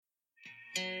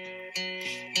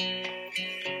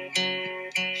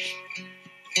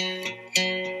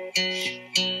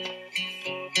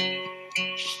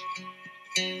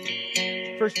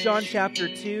1 John chapter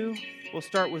 2, we'll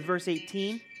start with verse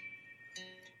 18.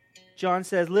 John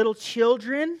says, "Little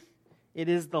children, it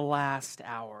is the last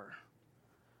hour."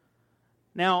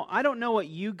 Now, I don't know what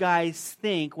you guys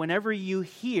think whenever you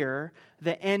hear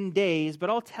the end days, but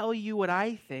I'll tell you what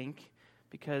I think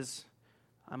because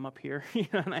I'm up here,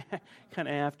 and I kind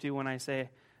of have to when I say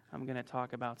I'm going to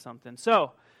talk about something.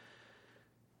 So,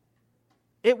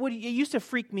 it used to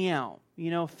freak me out.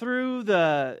 Through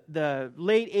the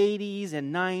late 80s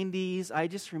and 90s, I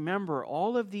just remember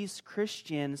all of these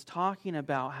Christians talking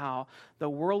about how the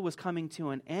world was coming to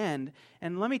an end.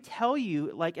 And let me tell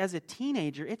you, like as a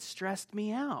teenager, it stressed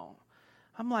me out.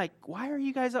 I'm like, why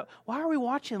are we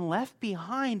watching Left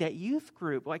Behind at youth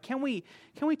group? Like, can we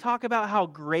talk about how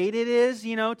great it is,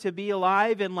 to be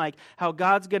alive and like how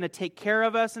God's going to take care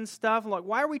of us and stuff? Like,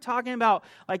 why are we talking about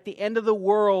like the end of the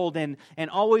world and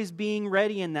always being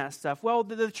ready and that stuff? Well,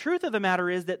 the truth of the matter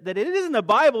is that it is in the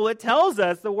Bible. It tells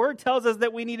us, the Word tells us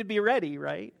that we need to be ready,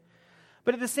 right?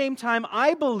 But at the same time,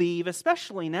 I believe,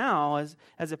 especially now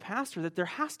as a pastor, that there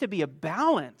has to be a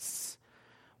balance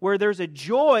where there's a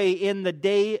joy in the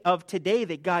day of today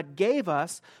that God gave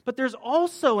us, but there's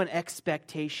also an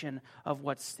expectation of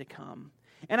what's to come.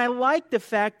 And I like the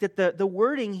fact that the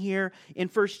wording here in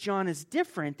 1 John is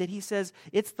different, that he says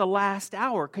it's the last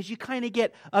hour, because you kind of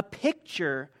get a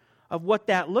picture of what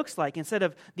that looks like. Instead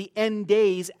of the end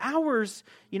days, hours,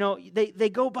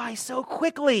 they go by so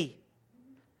quickly.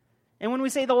 And when we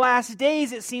say the last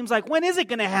days, it seems like, when is it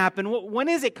going to happen? When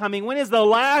is it coming? When is the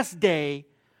last day?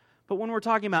 But when we're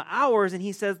talking about hours, and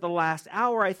he says the last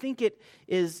hour, I think it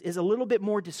is a little bit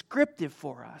more descriptive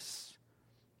for us.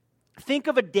 Think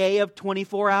of a day of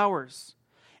 24 hours,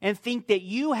 and think that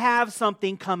you have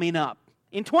something coming up.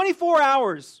 In 24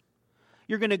 hours,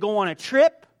 you're going to go on a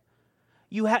trip,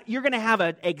 you're going to have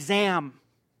an exam,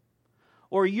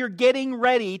 or you're getting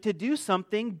ready to do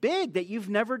something big that you've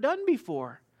never done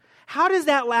before. How does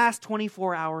that last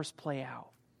 24 hours play out?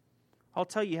 I'll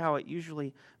tell you how it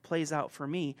usually plays out for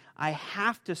me. I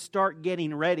have to start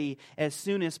getting ready as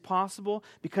soon as possible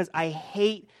because I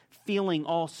hate feeling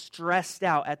all stressed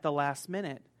out at the last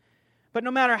minute. But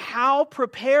no matter how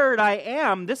prepared I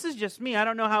am, this is just me, I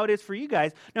don't know how it is for you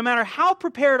guys, no matter how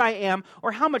prepared I am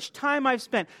or how much time I've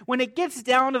spent, when it gets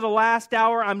down to the last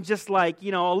hour, I'm just like,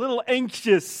 a little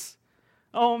anxious.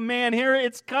 Oh man, here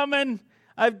it's coming.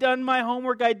 I've done my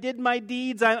homework. I did my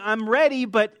deeds. I'm ready,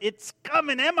 but it's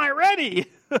coming. Am I ready?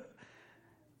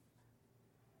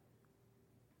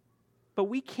 But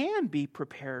we can be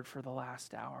prepared for the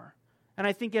last hour. And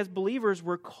I think as believers,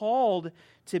 we're called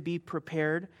to be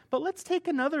prepared. But let's take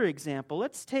another example.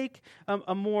 Let's take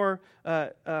a more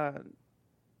kind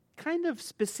of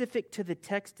specific to the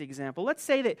text example. Let's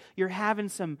say that you're having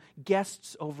some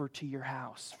guests over to your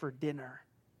house for dinner.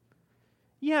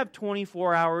 You have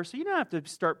 24 hours, so you don't have to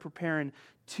start preparing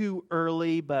too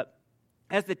early, but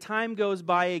as the time goes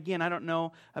by, again, I don't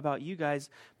know about you guys,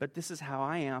 but this is how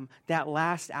I am. That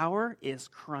last hour is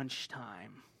crunch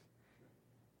time.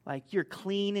 Like you're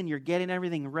clean and you're getting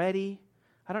everything ready.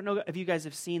 I don't know if you guys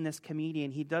have seen this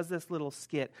comedian. He does this little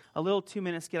skit, a little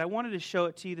 2-minute skit. I wanted to show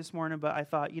it to you this morning, but I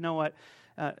thought, you know what,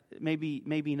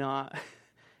 maybe not.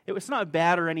 It's not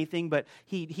bad or anything, but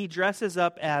he dresses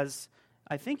up as,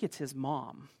 I think it's his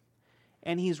mom.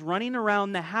 And he's running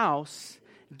around the house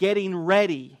getting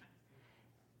ready.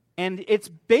 And it's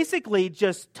basically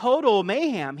just total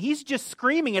mayhem. He's just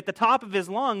screaming at the top of his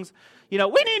lungs, we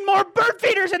need more bird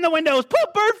feeders in the windows.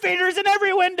 Put bird feeders in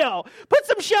every window. Put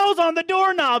some shells on the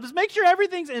doorknobs. Make sure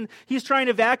everything's in. He's trying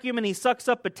to vacuum and he sucks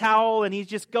up a towel and he's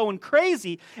just going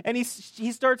crazy. And he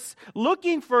starts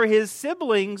looking for his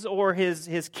siblings or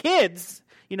his kids,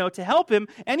 to help him,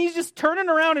 and he's just turning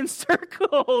around in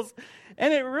circles.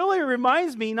 And it really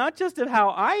reminds me not just of how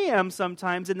I am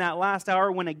sometimes in that last hour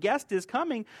when a guest is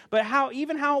coming, but how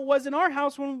it was in our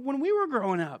house when we were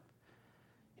growing up.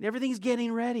 And everything's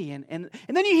getting ready, and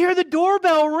then you hear the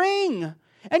doorbell ring,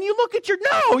 and you look at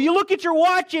your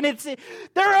watch, and they're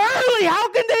early. How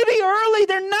can they be early?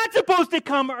 They're not supposed to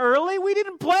come early. We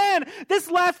didn't plan.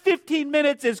 This last 15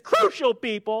 minutes is crucial,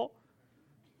 people.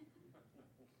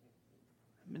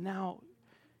 But now,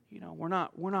 we're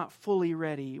not fully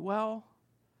ready. Well,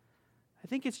 I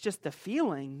think it's just the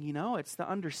feeling, it's the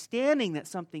understanding that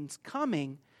something's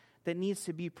coming that needs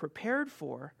to be prepared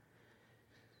for.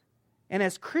 And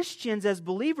as Christians, as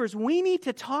believers, we need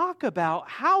to talk about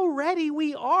how ready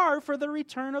we are for the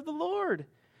return of the Lord.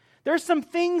 There's some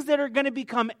things that are going to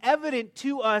become evident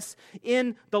to us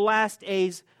in the last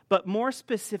days, but more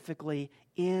specifically,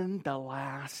 in the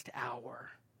last hour.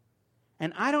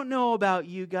 And I don't know about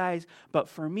you guys, but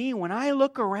for me, when I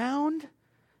look around,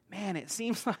 man, it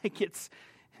seems like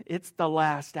it's the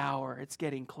last hour. It's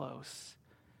getting close.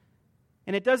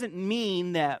 And it doesn't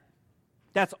mean that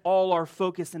that's all our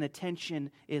focus and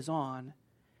attention is on.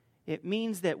 It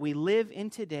means that we live in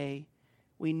today.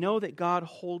 We know that God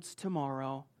holds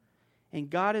tomorrow. And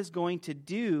God is going to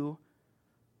do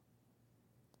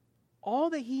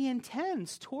all that He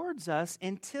intends towards us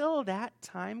until that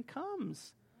time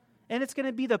comes. And it's going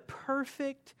to be the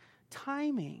perfect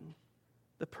timing.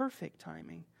 The perfect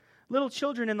timing. Little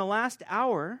children, in the last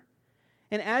hour,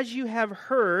 and as you have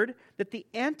heard that the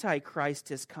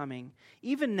Antichrist is coming,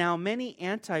 even now many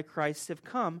Antichrists have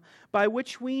come, by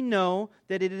which we know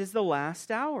that it is the last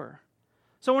hour.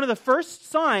 So one of the first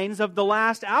signs of the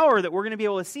last hour that we're going to be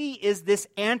able to see is this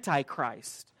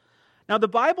Antichrist. Now, the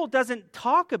Bible doesn't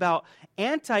talk about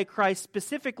Antichrist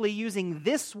specifically using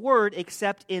this word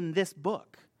except in this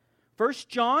book. 1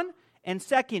 John and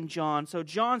 2 John. So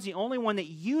John's the only one that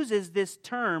uses this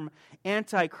term,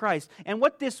 Antichrist. And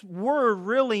what this word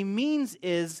really means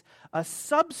is a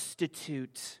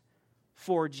substitute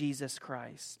for Jesus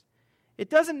Christ. It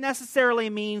doesn't necessarily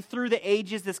mean through the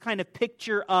ages this kind of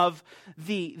picture of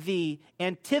the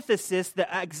antithesis, the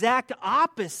exact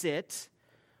opposite,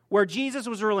 where Jesus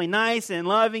was really nice and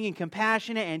loving and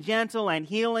compassionate and gentle and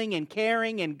healing and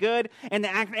caring and good, and the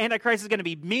Antichrist is going to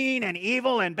be mean and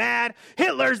evil and bad.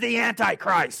 Hitler's the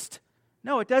Antichrist.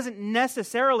 No, it doesn't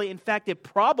necessarily. In fact, it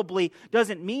probably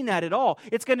doesn't mean that at all.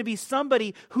 It's going to be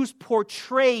somebody who's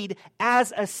portrayed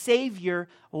as a Savior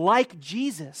like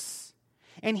Jesus.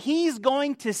 And He's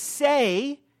going to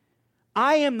say,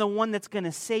 I am the one that's going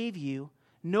to save you.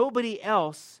 Nobody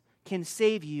else can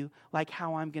save you like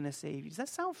how I'm going to save you. Does that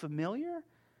sound familiar?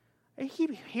 I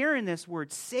keep hearing this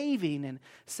word saving and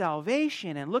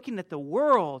salvation and looking at the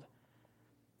world.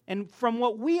 And from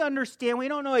what we understand, we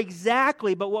don't know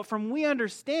exactly, but from we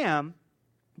understand,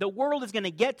 the world is going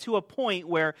to get to a point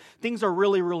where things are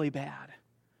really, really bad.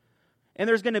 And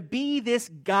there's going to be this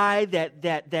guy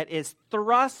that is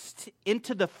thrust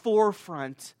into the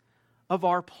forefront of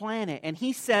our planet. And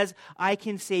he says, I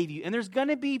can save you. And there's going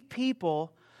to be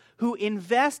people who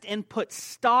invest and put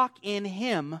stock in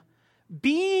him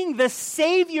being the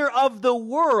Savior of the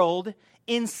world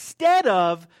instead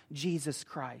of Jesus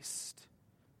Christ.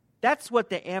 That's what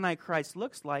the Antichrist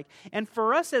looks like. And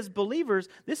for us as believers,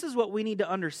 this is what we need to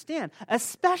understand,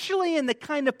 especially in the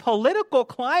kind of political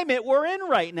climate we're in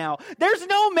right now. There's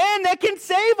no man that can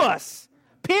save us,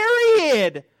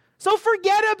 period. So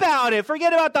forget about it.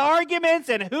 Forget about the arguments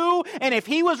and who and if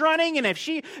he was running and if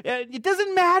she. It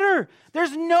doesn't matter.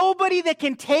 There's nobody that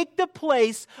can take the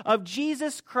place of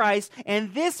Jesus Christ,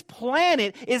 and this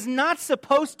planet is not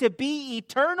supposed to be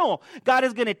eternal. God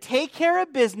is going to take care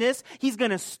of business. He's going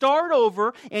to start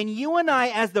over, and you and I,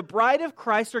 as the bride of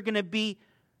Christ, are going to be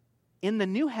in the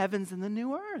new heavens and the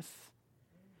new earth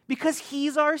because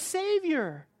He's our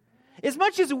Savior. As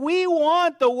much as we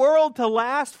want the world to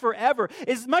last forever,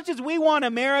 as much as we want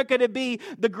America to be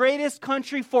the greatest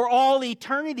country for all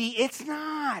eternity, it's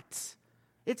not.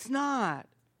 It's not.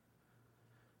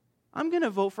 I'm going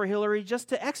to vote for Hillary just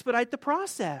to expedite the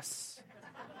process.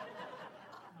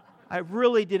 I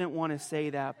really didn't want to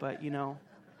say that, but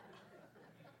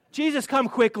Jesus, come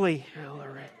quickly,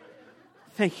 Hillary.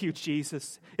 Thank you,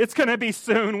 Jesus. It's going to be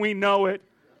soon. We know it.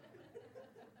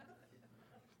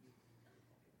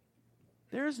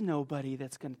 There's nobody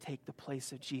that's going to take the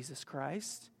place of Jesus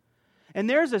Christ. And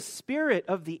there's a spirit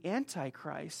of the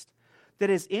Antichrist that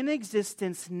is in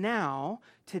existence now,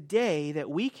 today, that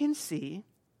we can see,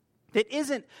 that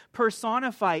isn't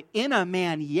personified in a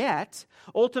man yet.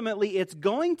 Ultimately, it's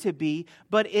going to be,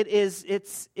 but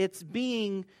it's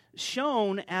being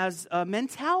shown as a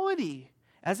mentality,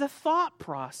 as a thought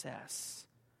process.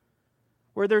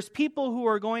 Where there's people who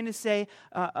are going to say,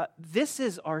 this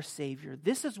is our Savior.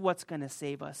 This is what's going to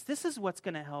save us. This is what's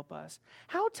going to help us.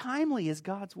 How timely is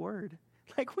God's Word?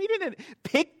 Like, we didn't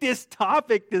pick this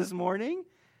topic this morning.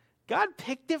 God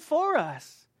picked it for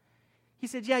us. He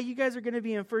said, yeah, you guys are going to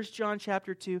be in 1 John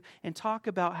chapter 2 and talk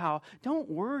about how, don't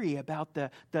worry about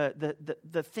the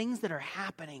things that are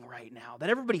happening right now, that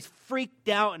everybody's freaked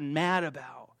out and mad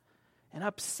about and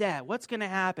upset. What's going to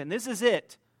happen? This is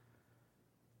it.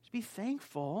 Be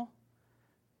thankful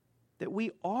that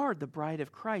we are the bride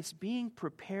of Christ, being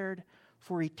prepared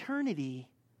for eternity.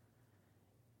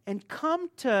 And come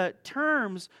to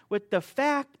terms with the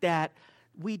fact that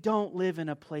we don't live in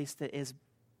a place that is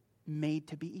made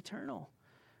to be eternal,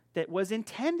 that was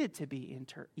intended to be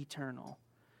eternal.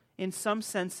 In some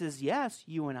senses, yes,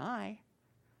 you and I,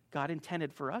 God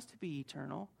intended for us to be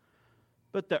eternal.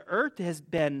 But the earth has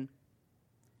been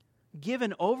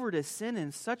given over to sin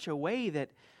in such a way that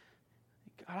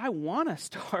God, I want to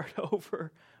start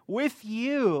over with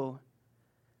you.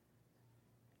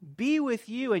 Be with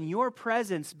you, and your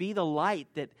presence be the light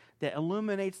that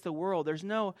illuminates the world. There's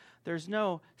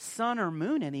no sun or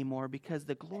moon anymore, because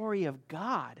the glory of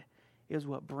God is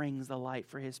what brings the light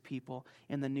for his people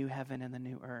in the new heaven and the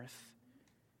new earth.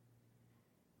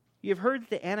 You've heard that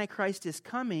the Antichrist is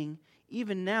coming.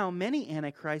 Even now, many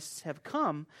Antichrists have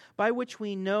come, by which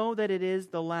we know that it is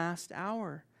the last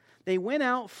hour. They went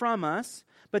out from us,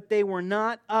 but they were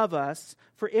not of us.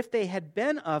 For if they had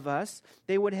been of us,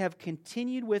 they would have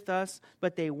continued with us.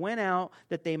 But they went out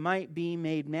that they might be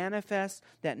made manifest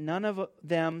that none of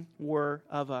them were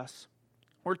of us.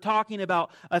 We're talking about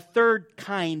a third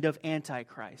kind of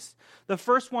Antichrist. The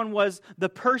first one was the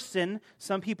person.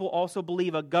 Some people also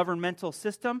believe a governmental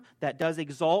system that does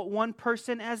exalt one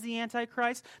person as the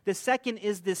Antichrist. The second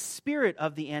is the spirit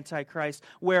of the Antichrist,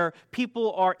 where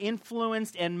people are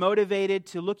influenced and motivated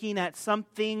to looking at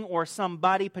something or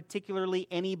somebody, particularly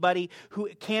anybody, who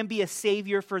can be a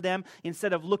savior for them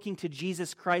instead of looking to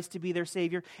Jesus Christ to be their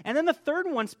savior. And then the third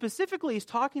one specifically is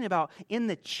talking about in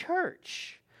the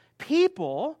church.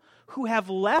 People who have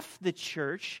left the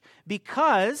church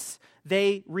because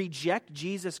they reject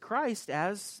Jesus Christ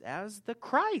as the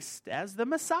Christ, as the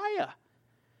Messiah.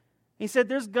 He said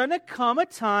there's going to come a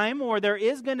time, or there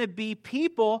is going to be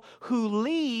people who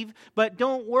leave, but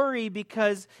don't worry,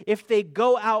 because if they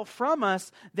go out from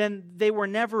us, then they were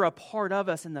never a part of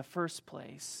us in the first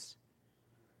place.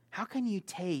 How can you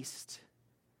taste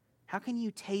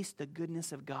the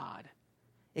goodness of God?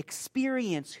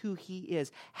 Experience who he is.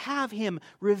 Have him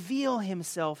reveal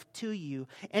himself to you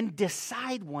and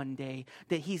decide one day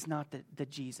that he's not the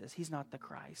Jesus. He's not the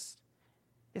Christ.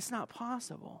 It's not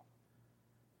possible.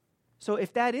 So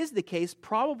if that is the case,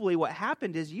 probably what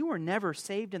happened is you were never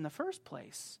saved in the first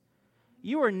place.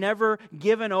 You were never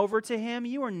given over to him.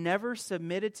 You were never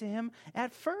submitted to him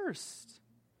at first.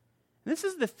 This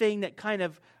is the thing that kind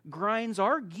of grinds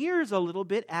our gears a little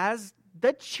bit as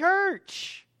the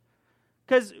church.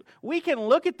 Because we can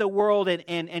look at the world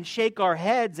and shake our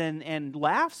heads and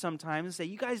laugh sometimes and say,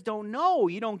 you guys don't know,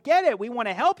 you don't get it. We want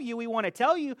to help you, we want to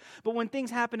tell you. But when things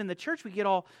happen in the church, we get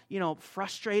all,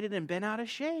 frustrated and bent out of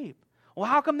shape. Well,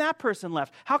 how come that person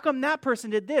left? How come that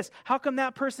person did this? How come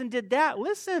that person did that?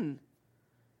 Listen,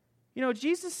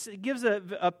 Jesus gives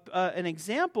an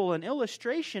example, an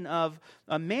illustration of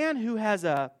a man who has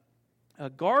a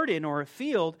garden or a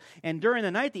field, and during the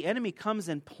night the enemy comes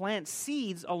and plants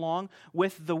seeds along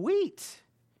with the wheat.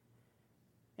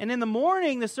 And in the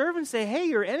morning the servants say, hey,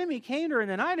 your enemy came during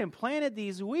the night and planted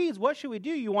these weeds. What should we do?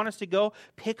 You want us to go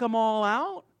pick them all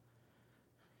out?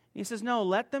 And he says, no,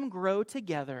 let them grow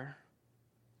together.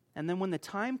 And then when the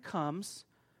time comes,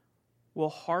 we'll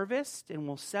harvest and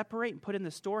we'll separate and put in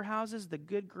the storehouses the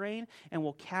good grain, and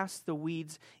we'll cast the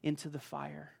weeds into the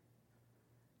fire.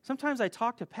 Sometimes I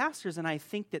talk to pastors and I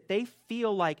think that they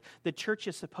feel like the church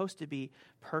is supposed to be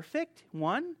perfect,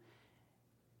 one,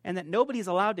 and that nobody's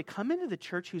allowed to come into the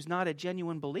church who's not a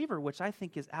genuine believer, which I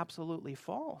think is absolutely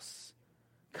false.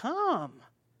 Come.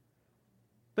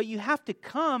 But you have to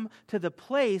come to the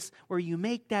place where you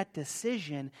make that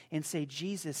decision and say,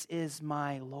 Jesus is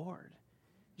my Lord.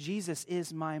 Jesus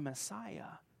is my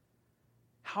Messiah.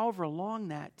 However long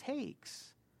that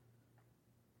takes.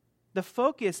 The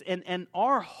focus and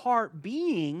our heart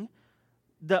being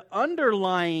the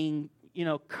underlying,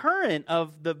 current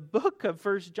of the book of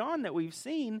 1 John that we've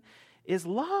seen is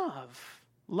love,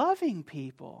 loving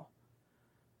people.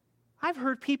 I've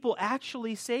heard people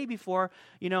actually say before,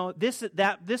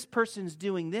 this person's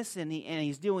doing this and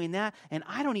he's doing that, and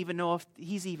I don't even know if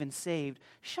he's even saved.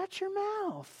 Shut your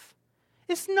mouth.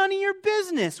 It's none of your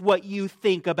business what you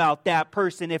think about that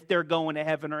person, if they're going to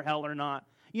heaven or hell or not.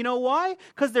 You know why?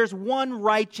 Because there's one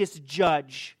righteous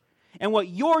judge. And what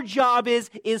your job is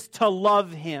to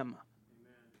love him.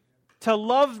 To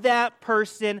love that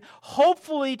person,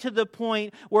 hopefully to the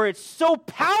point where it's so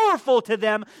powerful to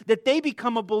them that they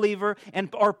become a believer and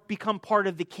or become part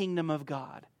of the kingdom of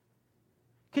God.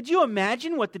 Could you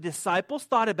imagine what the disciples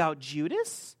thought about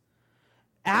Judas?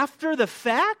 After the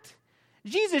fact?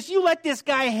 Jesus, you let this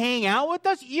guy hang out with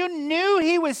us? You knew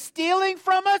he was stealing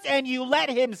from us and you let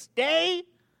him stay?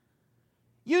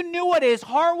 You knew what his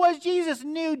heart was. Jesus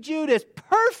knew Judas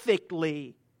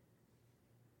perfectly.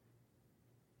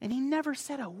 And he never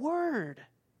said a word.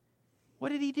 What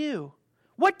did he do?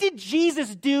 What did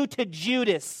Jesus do to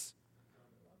Judas?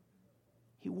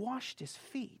 He washed his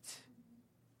feet.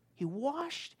 He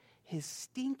washed his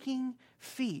stinking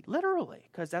feet. Literally,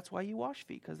 because that's why you wash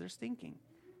feet, because they're stinking.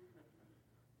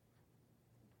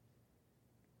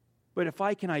 But if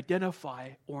I can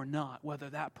identify or not whether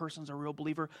that person's a real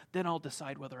believer, then I'll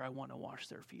decide whether I want to wash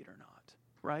their feet or not.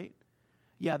 right?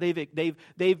 Yeah, they've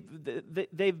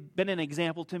been an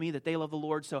example to me that they love the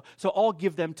Lord, so I'll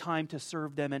give them time to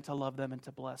serve them and to love them and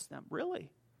to bless them.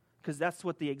 Really? Because that's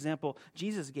what the example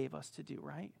Jesus gave us to do,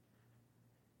 right?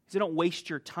 So don't waste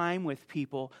your time with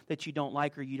people that you don't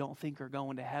like or you don't think are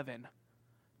going to heaven.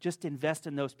 Just invest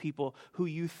in those people who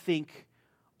you think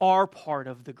are part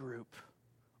of the group,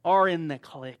 are in the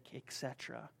clique,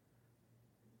 etc.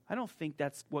 I don't think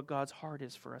that's what God's heart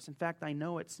is for us. In fact, I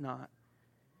know it's not.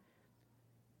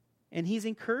 And he's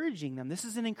encouraging them. This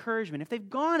is an encouragement. If they've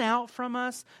gone out from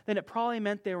us, then it probably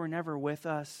meant they were never with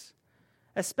us.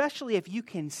 Especially if you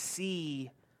can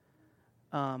see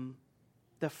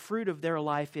the fruit of their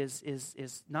life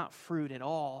is not fruit at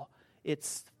all.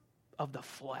 It's of the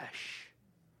flesh.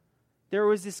 There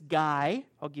was this guy,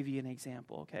 I'll give you an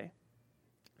example, okay?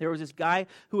 There was this guy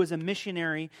who was a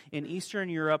missionary in Eastern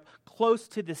Europe close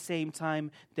to the same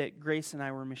time that Grace and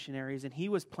I were missionaries, and he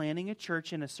was planning a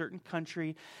church in a certain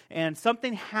country, and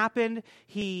something happened.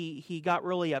 He got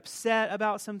really upset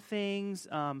about some things.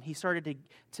 He started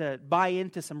to buy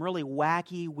into some really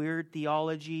wacky, weird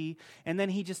theology, and then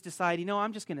he just decided,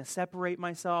 I'm just going to separate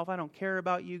myself. I don't care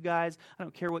about you guys. I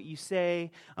don't care what you say.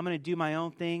 I'm going to do my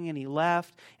own thing, and he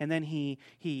left, and then he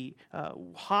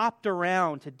hopped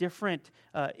around to different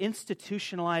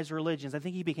institutionalized religions. I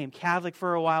think he became Catholic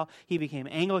for a while. He became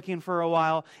Anglican for a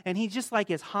while. And he just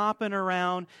is hopping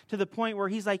around to the point where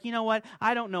he's like, you know what?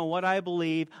 I don't know what I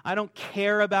believe. I don't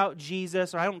care about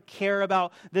Jesus, or I don't care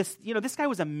about this. This guy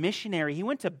was a missionary. He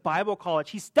went to Bible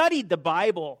college. He studied the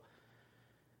Bible.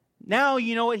 Now,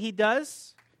 you know what he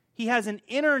does? He has an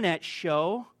internet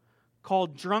show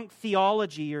called Drunk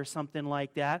Theology or something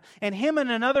like that. And him and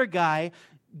another guy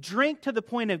drink to the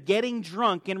point of getting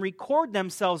drunk and record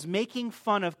themselves making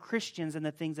fun of Christians and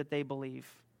the things that they believe.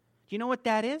 Do you know what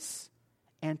that is?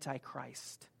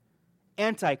 Antichrist.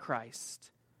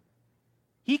 Antichrist.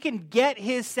 He can get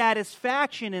his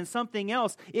satisfaction in something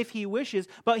else if he wishes,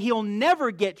 but he'll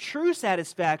never get true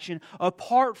satisfaction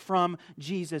apart from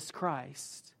Jesus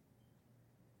Christ.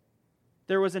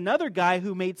 There was another guy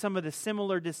who made some of the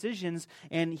similar decisions,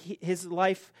 and his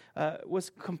life was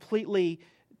completely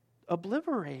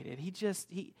obliterated.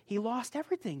 He lost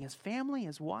everything, his family,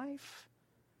 his wife,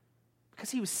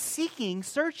 because he was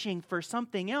searching for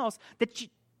something else that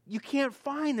you can't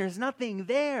find. There's nothing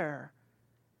there.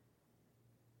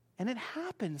 And it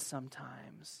happens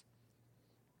sometimes.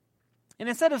 And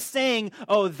instead of saying,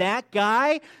 oh, that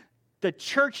guy, the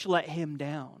church let him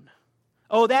down.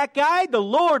 Oh, that guy, the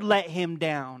Lord let him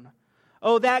down.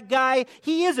 Oh, that guy,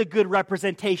 he is a good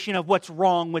representation of what's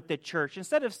wrong with the church.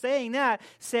 Instead of saying that,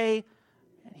 say,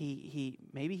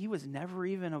 maybe he was never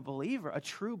even a believer, a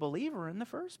true believer in the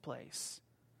first place.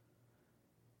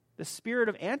 The spirit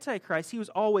of Antichrist, he was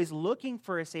always looking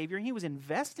for a Savior. He was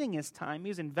investing his time. He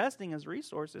was investing his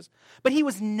resources. But he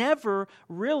was never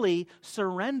really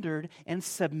surrendered and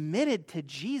submitted to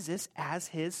Jesus as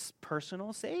his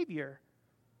personal Savior.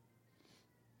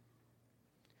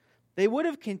 They would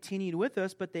have continued with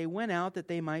us, but they went out that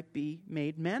they might be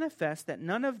made manifest, that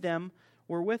none of them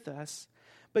were with us.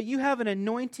 But you have an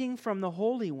anointing from the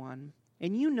Holy One,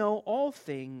 and you know all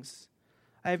things.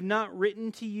 I have not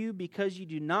written to you because you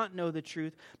do not know the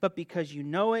truth, but because you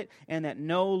know it, and that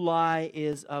no lie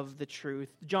is of the truth.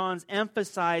 John's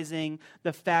emphasizing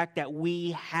the fact that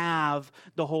we have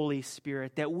the Holy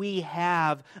Spirit, that we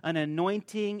have an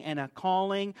anointing and a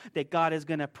calling that God is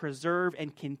going to preserve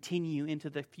and continue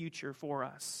into the future for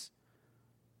us.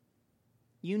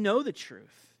 You know the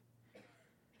truth,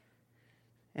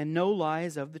 and no lie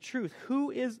is of the truth.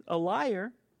 Who is a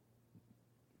liar?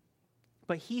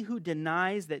 But he who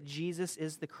denies that Jesus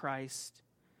is the Christ.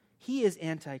 He is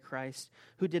Antichrist,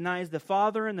 who denies the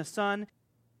Father and the Son.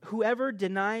 Whoever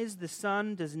denies the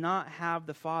Son does not have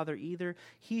the Father either.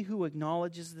 He who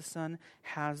acknowledges the Son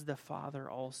has the Father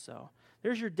also.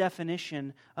 There's your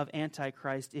definition of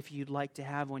Antichrist. If you'd like to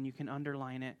have one, you can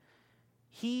underline it.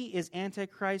 He is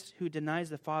Antichrist who denies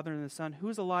the Father and the Son. Who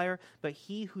is a liar? But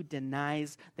he who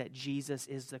denies that Jesus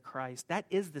is the Christ. That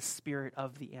is the spirit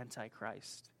of the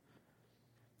Antichrist.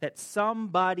 That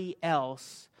somebody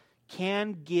else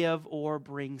can give or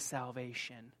bring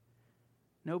salvation.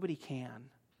 Nobody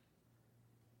can.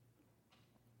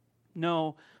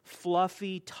 No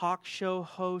fluffy talk show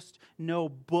host, no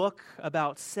book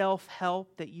about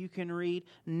self-help that you can read.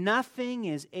 Nothing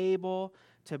is able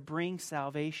to bring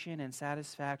salvation and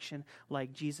satisfaction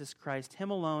like Jesus Christ, Him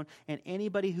alone. And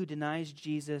anybody who denies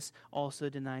Jesus also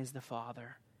denies the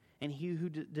Father. And he who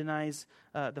denies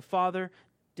the Father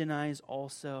denies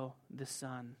also the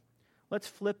Son. let's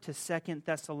flip to 2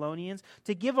 Thessalonians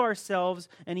to give ourselves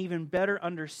an even better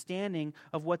understanding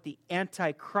of what the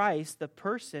Antichrist, the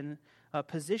person,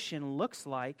 position looks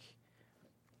like.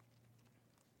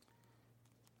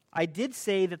 I did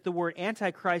say that the word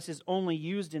Antichrist is only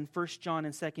used in 1 John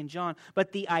and 2 John,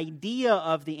 but the idea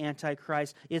of the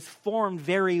Antichrist is formed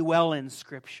very well in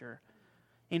Scripture.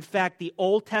 In fact, the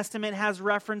Old Testament has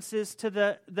references to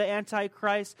the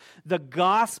Antichrist. The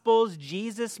Gospels,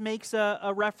 Jesus makes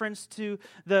a reference to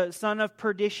the son of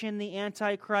perdition, the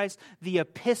Antichrist. The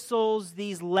epistles,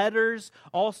 these letters,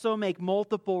 also make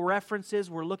multiple references.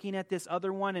 We're looking at this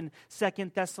other one in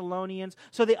 2 Thessalonians.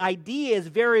 So the idea is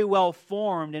very well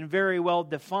formed and very well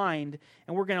defined.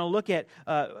 And we're going to look at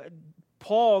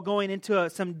Paul going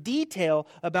into some detail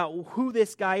about who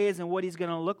this guy is and what he's going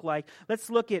to look like.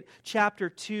 Let's look at chapter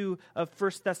 2 of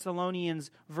 1 Thessalonians,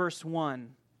 verse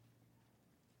 1.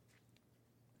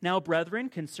 Now, brethren,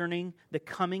 concerning the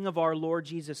coming of our Lord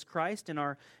Jesus Christ and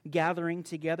our gathering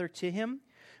together to him,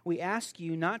 we ask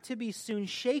you not to be soon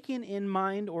shaken in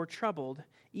mind or troubled,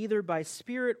 either by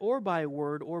spirit or by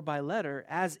word or by letter,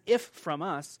 as if from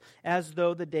us, as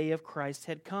though the day of Christ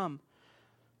had come.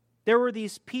 There were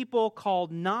these people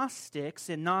called Gnostics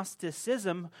in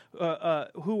Gnosticism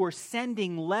who were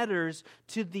sending letters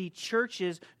to the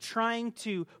churches trying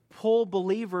to pull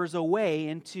believers away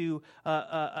into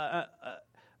a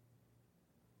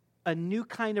new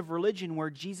kind of religion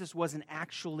where Jesus wasn't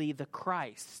actually the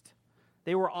Christ.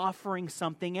 They were offering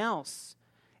something else.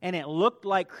 And it looked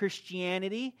like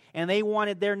Christianity, and they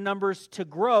wanted their numbers to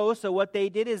grow. So what they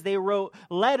did is they wrote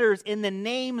letters in the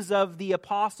names of the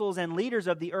apostles and leaders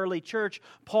of the early church,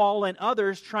 Paul and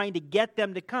others, trying to get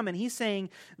them to come. And he's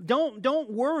saying, don't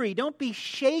worry, don't be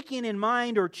shaken in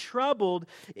mind or troubled,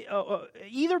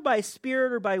 either by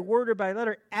spirit or by word or by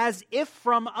letter, as if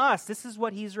from us. This is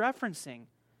what he's referencing.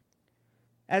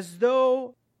 As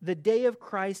though the day of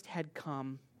Christ had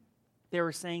come. They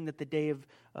were saying that the day of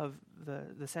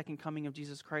the second coming of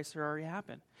Jesus Christ had already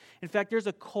happened. In fact, there's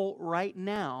a cult right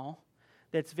now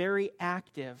that's very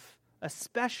active,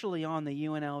 especially on the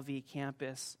UNLV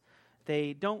campus.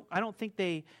 I don't think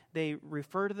they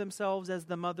refer to themselves as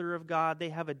the Mother of God. They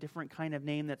have a different kind of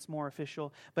name that's more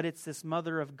official, but it's this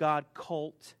Mother of God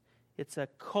cult. It's a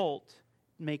cult.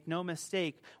 Make no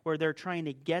mistake, where they're trying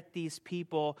to get these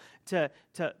people to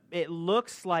it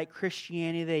looks like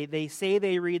Christianity. They say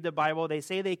they read the Bible. They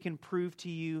say they can prove to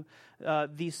you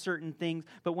these certain things.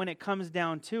 But when it comes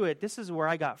down to it, this is where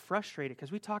I got frustrated,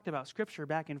 because we talked about Scripture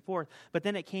back and forth. But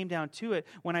then it came down to it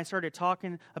when I started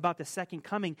talking about the second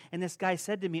coming, and this guy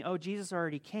said to me, "Oh, Jesus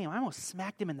already came." I almost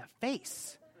smacked him in the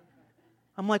face.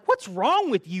 I'm like, "What's wrong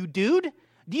with you, dude?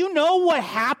 Do you know what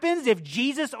happens if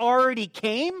Jesus already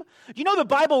came? Do you know the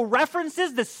Bible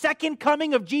references the second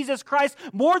coming of Jesus Christ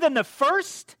more than the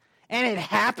first? And it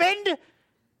happened?"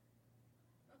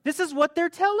 This is what they're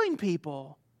telling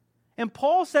people. And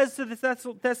Paul says to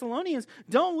the Thessalonians,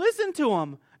 don't listen to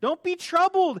them. Don't be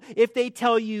troubled if they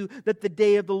tell you that the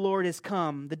day of the Lord has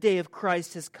come, the day of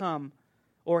Christ has come,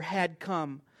 or had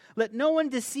come. Let no one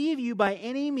deceive you by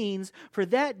any means, for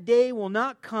that day will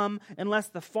not come unless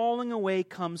the falling away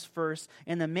comes first,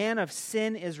 and the man of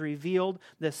sin is revealed,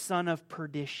 the son of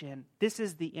perdition. This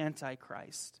is the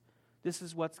Antichrist. This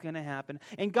is what's going to happen.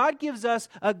 And God gives us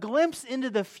a glimpse into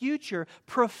the future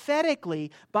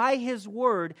prophetically by His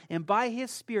Word and by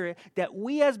His Spirit, that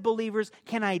we as believers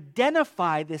can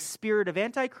identify this spirit of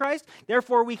Antichrist.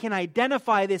 Therefore, we can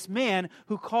identify this man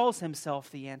who calls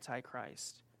himself the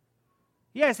Antichrist.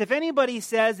 Yes, if anybody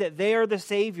says that they are the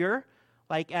Savior,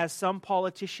 like as some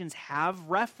politicians have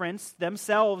referenced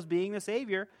themselves being the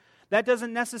Savior, that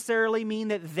doesn't necessarily mean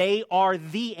that they are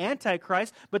the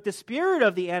Antichrist, but the spirit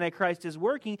of the Antichrist is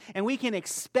working, and we can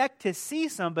expect to see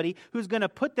somebody who's going to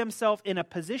put themselves in a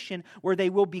position where they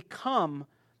will become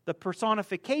the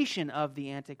personification of the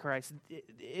Antichrist.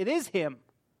 It is him.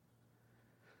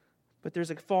 But there's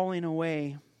a falling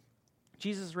away.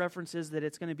 Jesus references that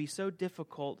it's going to be so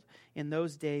difficult in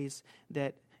those days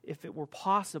that if it were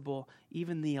possible,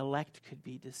 even the elect could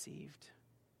be deceived.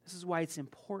 This is why it's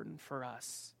important for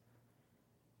us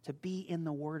to be in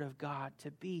the Word of God,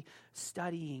 to be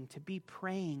studying, to be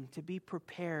praying, to be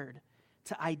prepared,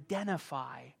 to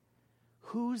identify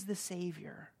who's the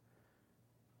Savior.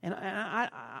 And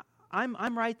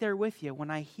I'm right there with you.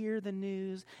 When I hear the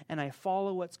news and I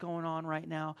follow what's going on right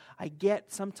now, I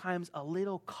get sometimes a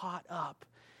little caught up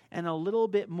and a little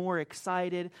bit more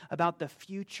excited about the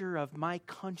future of my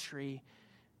country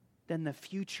than the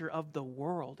future of the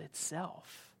world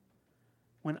itself.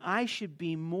 When I should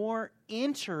be more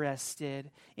interested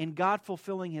in God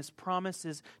fulfilling His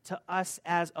promises to us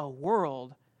as a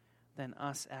world than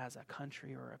us as a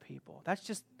country or a people. That's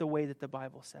just the way that the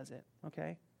Bible says it,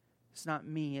 okay? It's not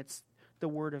me, it's the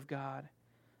Word of God.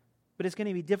 But it's going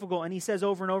to be difficult, and he says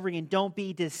over and over again, don't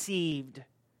be deceived.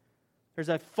 There's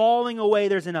a falling away,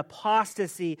 there's an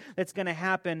apostasy that's going to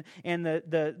happen, and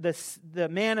the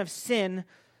man of sin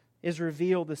is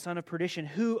revealed, the son of perdition,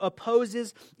 who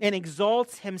opposes and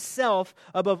exalts himself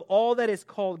above all that is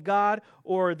called God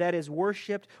or that is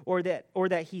worshipped or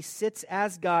that he sits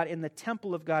as God in the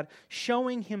temple of God,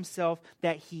 showing himself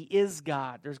that he is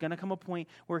God. There's going to come a point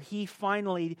where he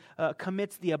finally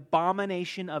commits the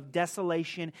abomination of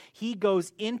desolation. He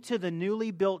goes into the newly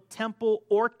built temple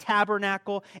or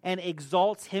tabernacle and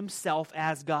exalts himself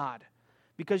as God.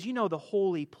 Because you know the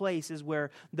holy place is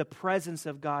where the presence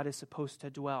of God is supposed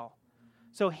to dwell.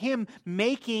 So him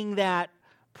making that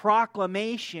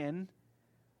proclamation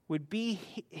would be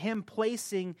him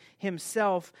placing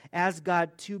himself as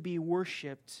God to be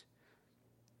worshipped.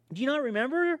 Do you not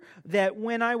remember that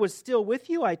when I was still with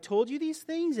you, I told you these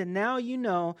things? And now you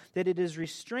know that it is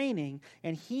restraining,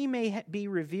 and he may be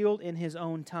revealed in his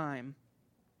own time.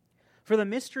 For the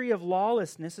mystery of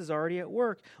lawlessness is already at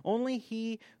work. Only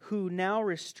he who now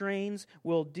restrains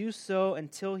will do so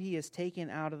until he is taken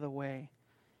out of the way.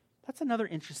 That's another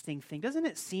interesting thing. Doesn't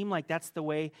it seem like that's the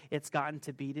way it's gotten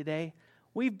to be today?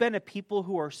 We've been a people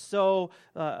who are so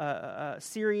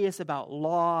serious about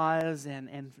laws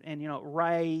and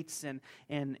rights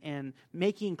and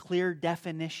making clear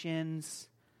definitions.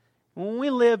 When we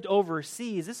lived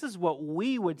overseas, this is what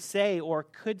we would say or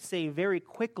could say very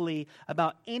quickly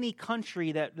about any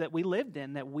country that we lived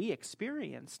in, that we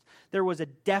experienced. There was a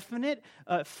definite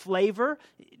flavor,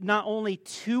 not only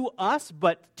to us,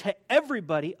 but to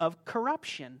everybody, of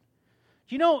corruption.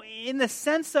 You know, in the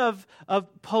sense of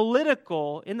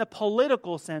political, in the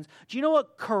political sense, do you know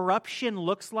what corruption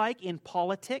looks like in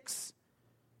politics?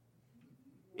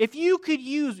 If you could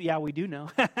use, yeah, we do know.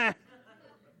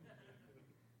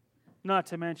 Not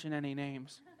to mention any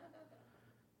names.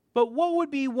 But what would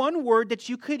be one word that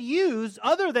you could use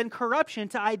other than corruption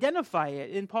to identify it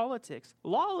in politics?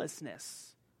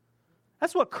 Lawlessness.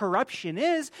 That's what corruption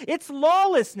is. It's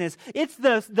lawlessness. It's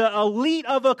the elite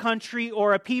of a country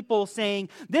or a people saying,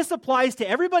 this applies to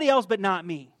everybody else but not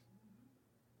me.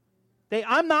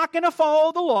 I'm not going to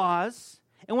follow the laws,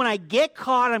 and when I get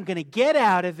caught, I'm going to get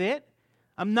out of it.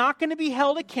 I'm not going to be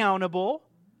held accountable,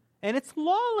 and it's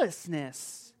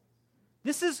lawlessness.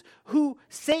 This is who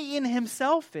Satan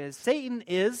himself is. Satan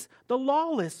is the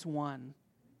lawless one.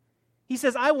 He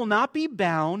says, I will not be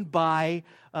bound by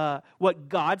what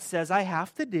God says I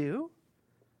have to do,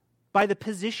 by the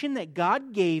position that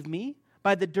God gave me,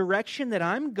 by the direction that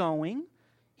I'm going.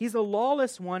 He's a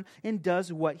lawless one and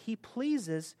does what he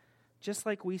pleases, just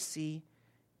like we see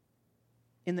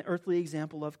in the earthly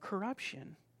example of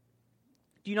corruption.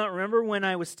 Do you not remember when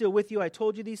I was still with you, I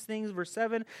told you these things? Verse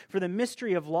 7, for the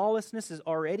mystery of lawlessness is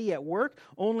already at work.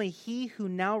 Only he who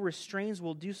now restrains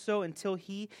will do so until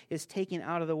he is taken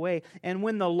out of the way. And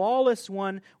then the lawless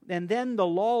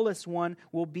one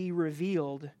will be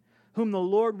revealed, whom the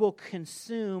Lord will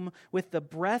consume with the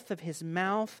breath of his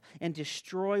mouth and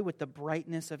destroy with the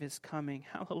brightness of his coming.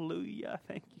 Hallelujah.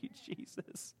 Thank you,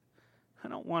 Jesus. I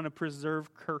don't want to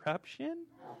preserve corruption.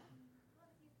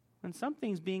 When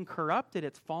something's being corrupted,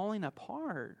 it's falling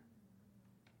apart.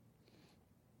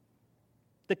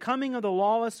 The coming of the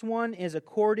lawless one is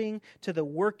according to the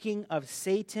working of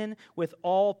Satan with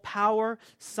all power,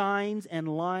 signs, and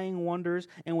lying wonders,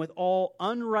 and with all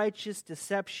unrighteous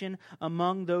deception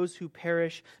among those who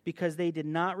perish, because they did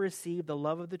not receive the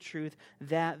love of the truth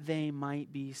that they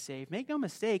might be saved. Make no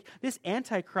mistake, this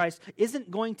Antichrist isn't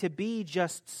going to be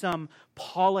just some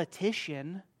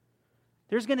politician.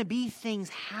 There's going to be things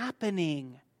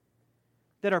happening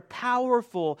that are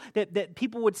powerful, that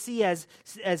people would see as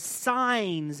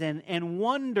signs and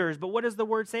wonders. But what does the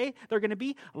word say? They're going to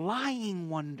be lying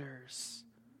wonders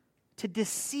to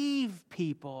deceive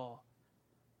people.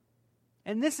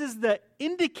 And this is the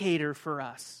indicator for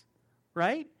us,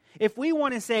 right? If we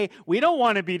want to say, we don't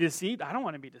want to be deceived, I don't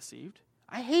want to be deceived.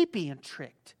 I hate being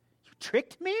tricked. You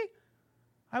tricked me?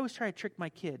 I always try to trick my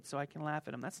kids so I can laugh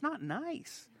at them. That's not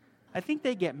nice. I think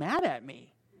they get mad at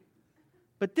me.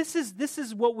 But this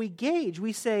is what we gauge.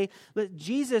 We say that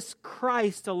Jesus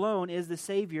Christ alone is the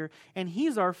Savior, and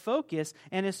He's our focus.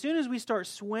 And as soon as we start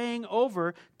swaying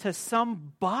over to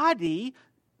somebody,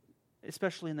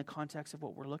 especially in the context of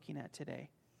what we're looking at today,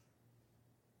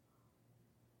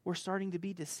 we're starting to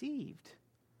be deceived.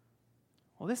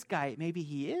 Well, this guy, maybe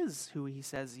he is who he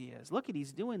says he is. Look at,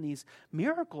 he's doing these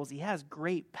miracles. He has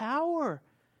great power.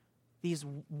 These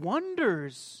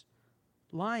wonders.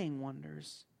 Lying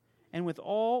wonders, and with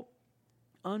all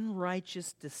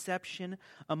unrighteous deception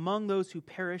among those who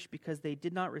perish because they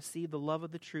did not receive the love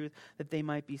of the truth that they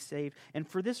might be saved. And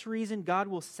for this reason, God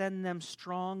will send them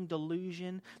strong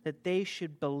delusion that they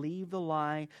should believe the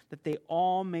lie, that they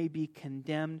all may be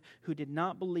condemned who did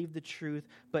not believe the truth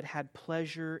but had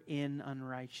pleasure in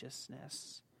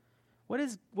unrighteousness. What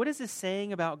is this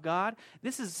saying about God?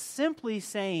 This is simply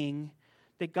saying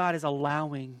that God is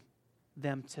allowing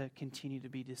them to continue to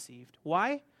be deceived.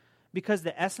 Why? Because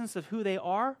the essence of who they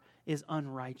are is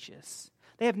unrighteous.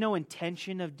 They have no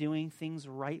intention of doing things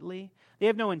rightly. They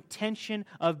have no intention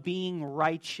of being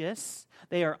righteous.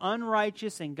 They are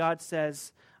unrighteous, and God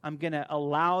says, I'm going to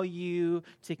allow you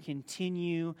to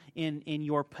continue in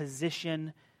your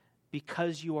position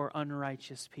because you are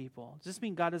unrighteous people. Does this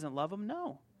mean God doesn't love them?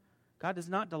 No. God does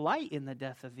not delight in the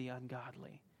death of the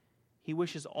ungodly. He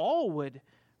wishes all would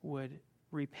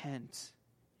repent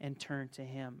and turn to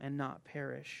Him and not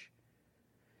perish.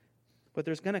 But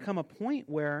there's going to come a point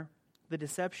where the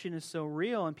deception is so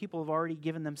real and people have already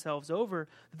given themselves over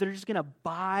that they're just going to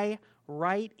buy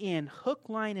right in, hook,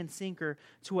 line, and sinker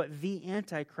to what the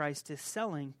Antichrist is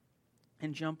selling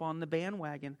and jump on the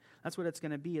bandwagon. That's what it's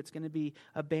going to be. It's going to be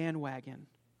a bandwagon.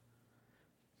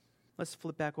 Let's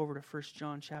flip back over to 1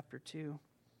 John chapter 2.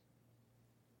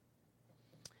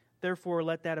 Therefore,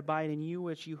 let that abide in you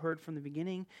which you heard from the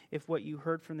beginning. If what you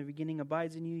heard from the beginning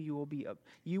abides in you,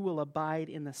 you will abide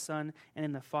in the Son and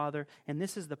in the Father. And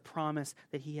this is the promise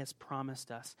that He has promised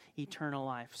us, eternal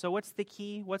life. So what's the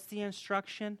key? What's the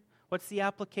instruction? What's the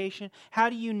application?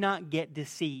 How do you not get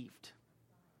deceived?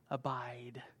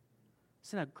 Abide.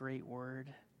 Isn't that a great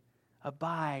word?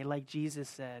 Abide, like Jesus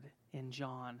said in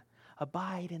John.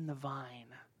 Abide in the vine.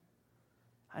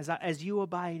 As you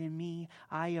abide in me,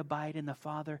 I abide in the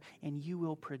Father, and you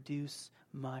will produce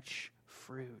much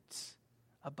fruit.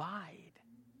 Abide.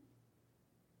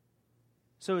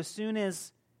 So as soon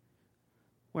as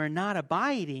we're not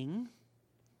abiding,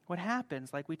 what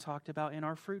happens? Like we talked about in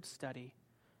our fruit study,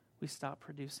 we stop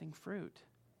producing fruit.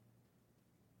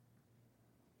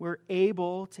 We're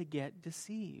able to get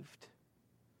deceived.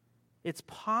 It's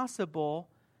possible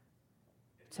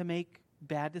to make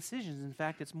bad decisions. In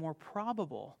fact, it's more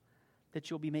probable that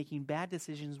you'll be making bad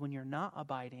decisions when you're not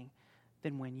abiding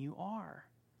than when you are.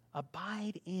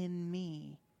 Abide in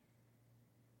me.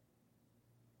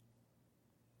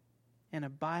 And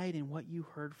abide in what you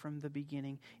heard from the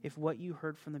beginning. If what you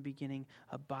heard from the beginning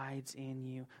abides in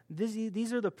you.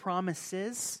 These are the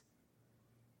promises.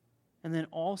 And then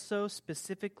also,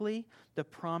 specifically, the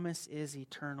promise is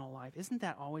eternal life. Isn't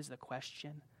that always the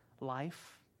question?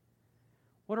 Life?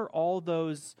 What are all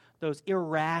those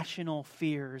irrational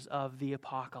fears of the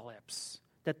apocalypse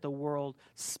that the world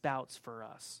spouts for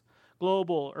us?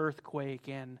 Global earthquake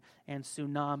and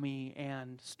tsunami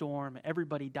and storm.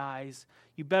 Everybody dies.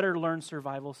 You better learn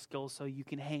survival skills so you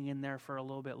can hang in there for a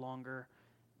little bit longer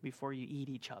before you eat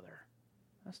each other.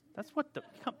 That's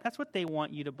what they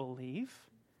want you to believe.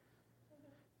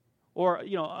 Or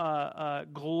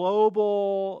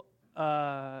global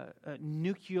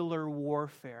nuclear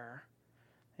warfare.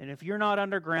 And if you're not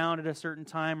underground at a certain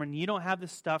time and you don't have the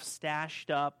stuff stashed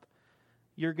up,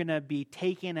 you're going to be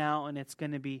taken out and it's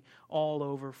going to be all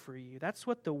over for you. That's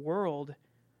what the world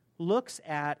looks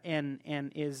at and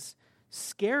is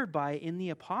scared by in the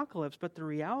apocalypse. But the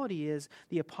reality is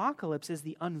the apocalypse is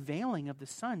the unveiling of the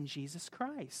Son, Jesus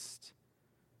Christ.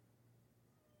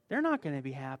 They're not going to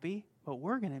be happy, but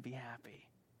we're going to be happy.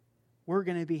 We're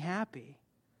going to be happy.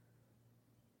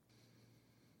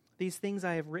 These things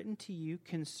I have written to you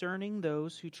concerning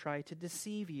those who try to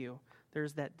deceive you.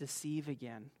 There's that deceive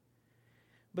again.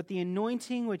 But the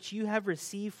anointing which you have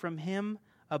received from Him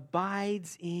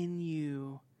abides in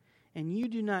you. And you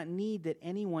do not need that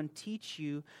anyone teach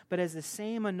you, but as the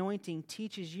same anointing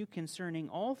teaches you concerning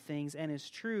all things, and is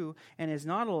true, and is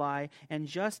not a lie, and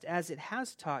just as it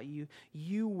has taught you,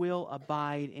 you will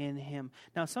abide in Him.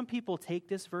 Now, some people take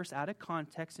this verse out of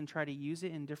context and try to use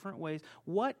it in different ways.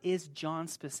 What is John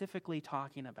specifically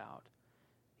talking about?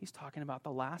 He's talking about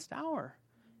the last hour.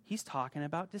 He's talking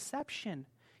about deception.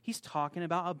 He's talking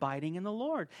about abiding in the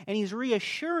Lord. And he's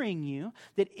reassuring you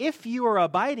that if you are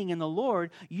abiding in the Lord,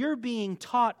 you're being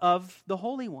taught of the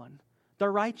Holy One, the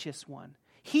righteous one.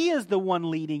 He is the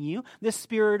one leading you, the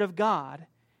Spirit of God.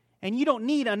 And you don't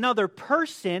need another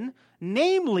person,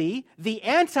 namely the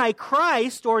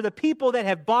Antichrist or the people that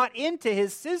have bought into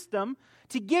his system,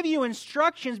 to give you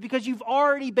instructions because you've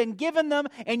already been given them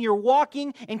and you're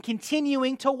walking and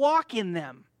continuing to walk in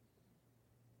them.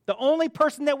 The only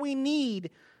person that we need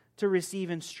to receive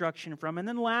instruction from. And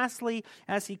then lastly,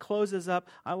 as he closes up,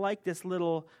 I like this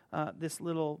little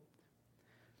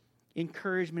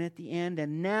encouragement at the end.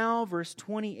 And now, verse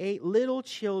 28, little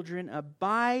children,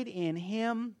 abide in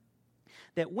him,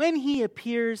 that when he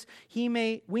appears, we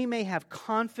may have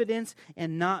confidence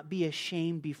and not be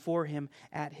ashamed before him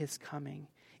at his coming.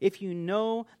 If you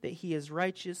know that he is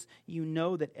righteous, you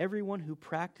know that everyone who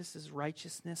practices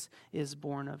righteousness is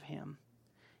born of him.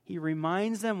 He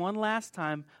reminds them one last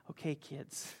time, okay,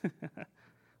 kids,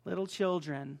 little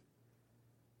children,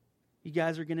 you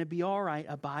guys are going to be all right.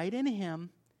 Abide in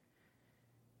him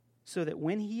so that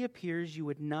when he appears, you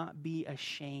would not be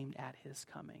ashamed at his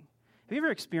coming. Have you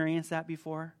ever experienced that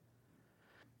before?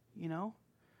 You know?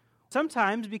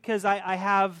 Sometimes because I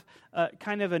have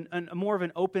kind of a more of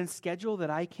an open schedule that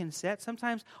I can set,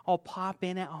 sometimes I'll pop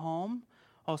in at home.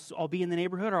 I'll be in the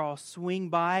neighborhood, or I'll swing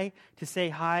by to say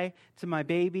hi to my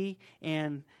baby.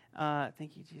 And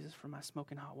thank you, Jesus, for my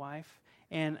smoking hot wife.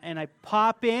 And I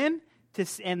pop in,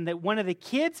 and one of the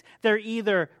kids, they're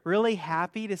either really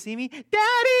happy to see me, Daddy!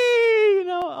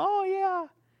 Oh yeah.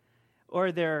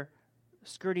 Or they're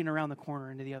skirting around the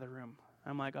corner into the other room.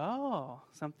 I'm like, oh,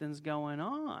 something's going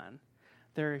on.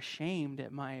 They're ashamed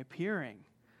at my appearing.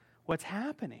 What's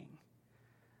happening?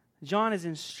 John is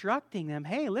instructing them,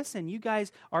 hey, listen, you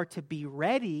guys are to be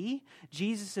ready.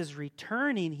 Jesus is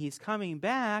returning. He's coming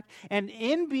back. And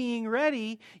in being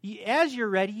ready, as you're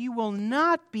ready, you will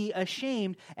not be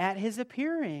ashamed at his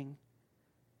appearing.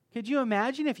 Could you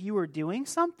imagine if you were doing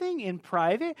something in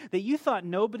private that you thought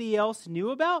nobody else knew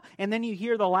about, and then you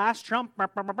hear the last trump, bah,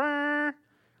 bah, bah, bah.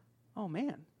 Oh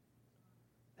man,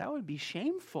 that would be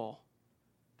shameful.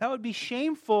 That would be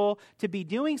shameful to be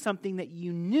doing something that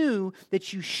you knew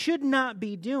that you should not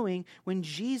be doing when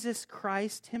Jesus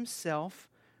Christ himself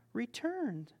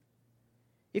returned.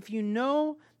 If you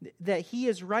know that he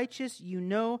is righteous, you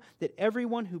know that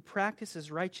everyone who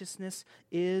practices righteousness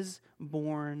is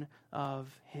born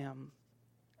of him.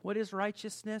 What is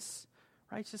righteousness?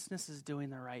 Righteousness is doing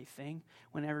the right thing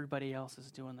when everybody else is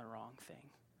doing the wrong thing.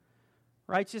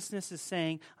 Righteousness is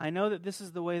saying, I know that this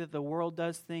is the way that the world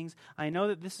does things. I know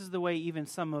that this is the way even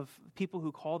some of people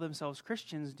who call themselves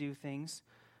Christians do things,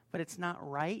 but it's not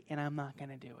right, and I'm not going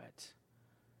to do it.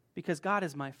 Because God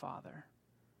is my Father.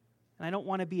 And I don't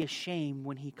want to be ashamed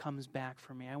when he comes back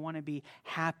for me. I want to be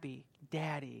happy,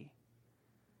 Daddy.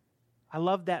 I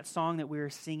love that song that we were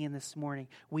singing this morning.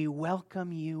 We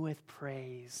welcome you with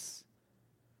praise.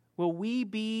 Will we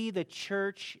be the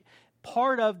church,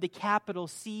 part of the capital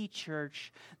C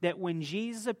church, that when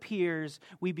Jesus appears,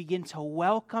 we begin to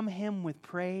welcome him with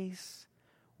praise,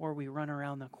 or we run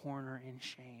around the corner in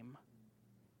shame?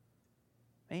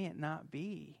 May it not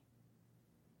be.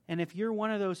 And if you're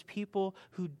one of those people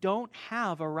who don't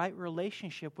have a right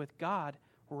relationship with God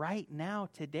right now,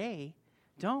 today,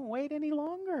 don't wait any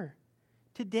longer.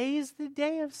 Today is the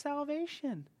day of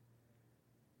salvation.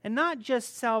 And not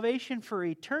just salvation for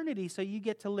eternity so you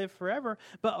get to live forever,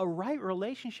 but a right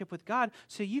relationship with God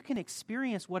so you can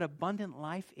experience what abundant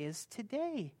life is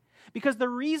today. Because the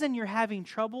reason you're having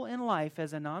trouble in life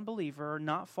as a non-believer or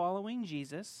not following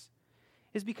Jesus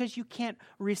is because you can't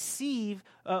receive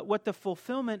what the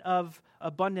fulfillment of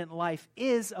abundant life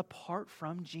is apart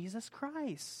from Jesus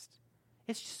Christ.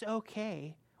 It's just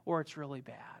okay, or it's really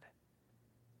bad.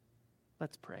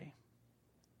 Let's pray.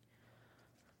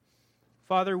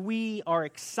 Father, we are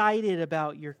excited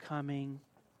about your coming.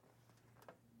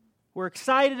 We're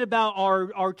excited about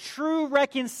our true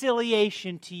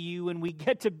reconciliation to you, and we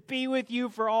get to be with you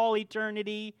for all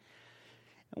eternity.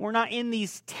 And we're not in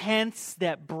these tents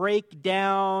that break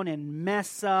down and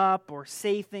mess up or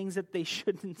say things that they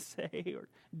shouldn't say or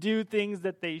do things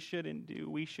that we shouldn't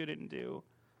do.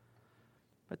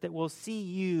 But that we'll see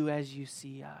you as you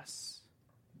see us.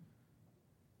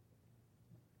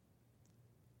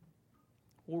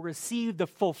 We'll receive the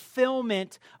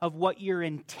fulfillment of what your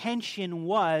intention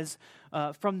was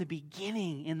from the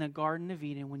beginning in the Garden of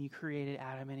Eden when you created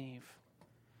Adam and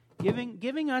Eve.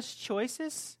 Giving us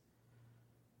choices,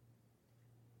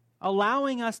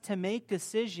 allowing us to make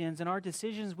decisions, and our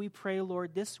decisions, we pray,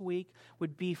 Lord, this week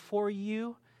would be for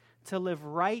you to live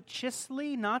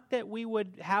righteously, not that we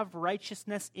would have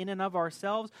righteousness in and of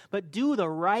ourselves, but do the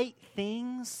right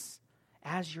things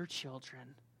as your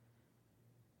children.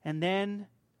 And then,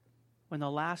 when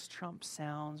the last trump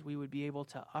sounds, we would be able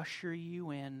to usher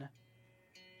you in,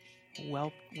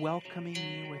 welcoming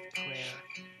you with prayer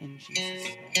in Jesus'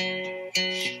 name.